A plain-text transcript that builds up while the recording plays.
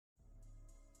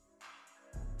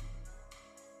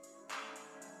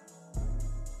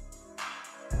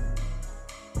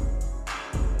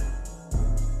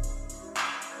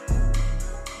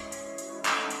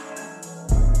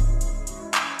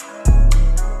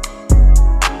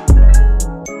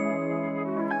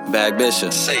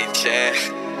Bhaggbishop. Say, Chad,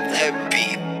 that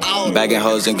beat out. Bagging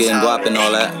hoes and getting guap and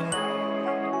all that.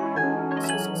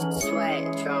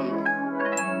 Swag drama.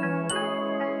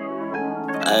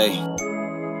 Hey,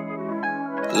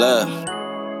 love.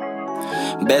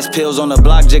 Best pills on the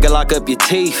block, jigger, lock up your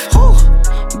teeth.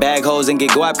 Bag hoes and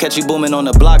get guap, catch you booming on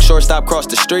the block, shortstop cross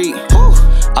the street.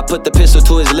 I put the pistol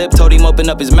to his lip, told him open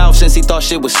up his mouth since he thought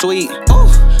shit was sweet.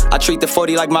 I treat the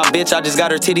 40 like my bitch, I just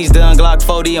got her titties done, Glock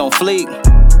 40 on fleek.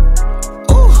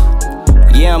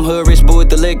 Yeah, I'm hood rich, but with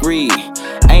the lick read.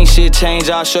 Ain't shit changed,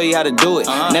 I'll show you how to do it.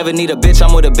 Never need a bitch,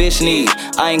 I'm what a bitch need.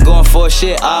 I ain't going for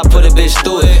shit, I'll put a bitch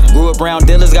through it. Grew up around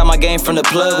dealers, got my game from the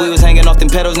plug. We was hanging off them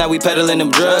pedals, now we peddling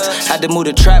them drugs. Had to move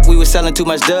the trap, we was selling too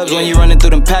much dubs. When you running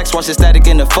through them packs, watch the static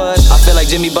in the fudge. I feel like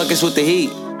Jimmy Buckets with the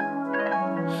heat.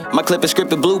 My clip is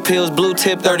scripted, blue pills, blue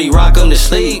tip, 30, rock 'em to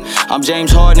sleep. I'm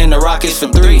James Harden in the Rockets for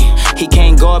 3. He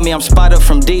can't guard me, I'm spot up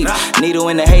from deep. Needle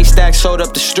in the haystack, sold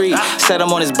up the street. Set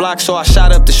him on his block, so I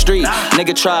shot up the street.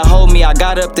 Nigga try to hold me, I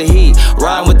got up the heat.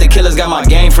 Riding with the killers, got my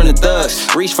game from the thugs.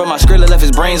 Reached for my skrilla, left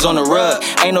his brains on the rug.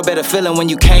 Ain't no better feeling when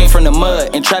you came from the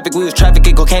mud. In traffic, we was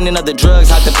trafficking cocaine and other drugs.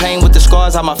 Hide the pain with the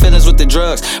scars, hide my feelings with the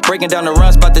drugs. Breaking down the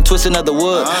runs, bout to twist another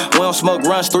wood. We don't smoke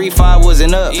runs, 3-5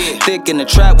 wasn't up. Thick in the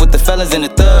trap with the fellas and the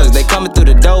thugs. They coming through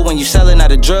the door when you selling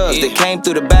out of drugs. They came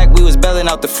through the back, we was belling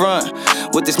out the front.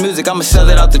 With this music, I'ma sell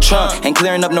it out the trunk. Ain't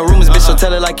clearing up no rumors, bitch, so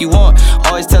tell it like you want.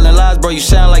 Always telling lies, bro, you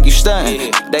sound like you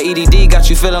stunting. That EDD got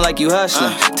you feeling like you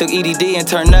hustling. Took EDD and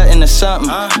turned nothing into something.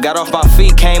 Got off my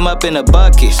feet, came up in a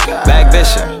bucket.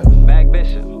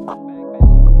 Bhaggbishop.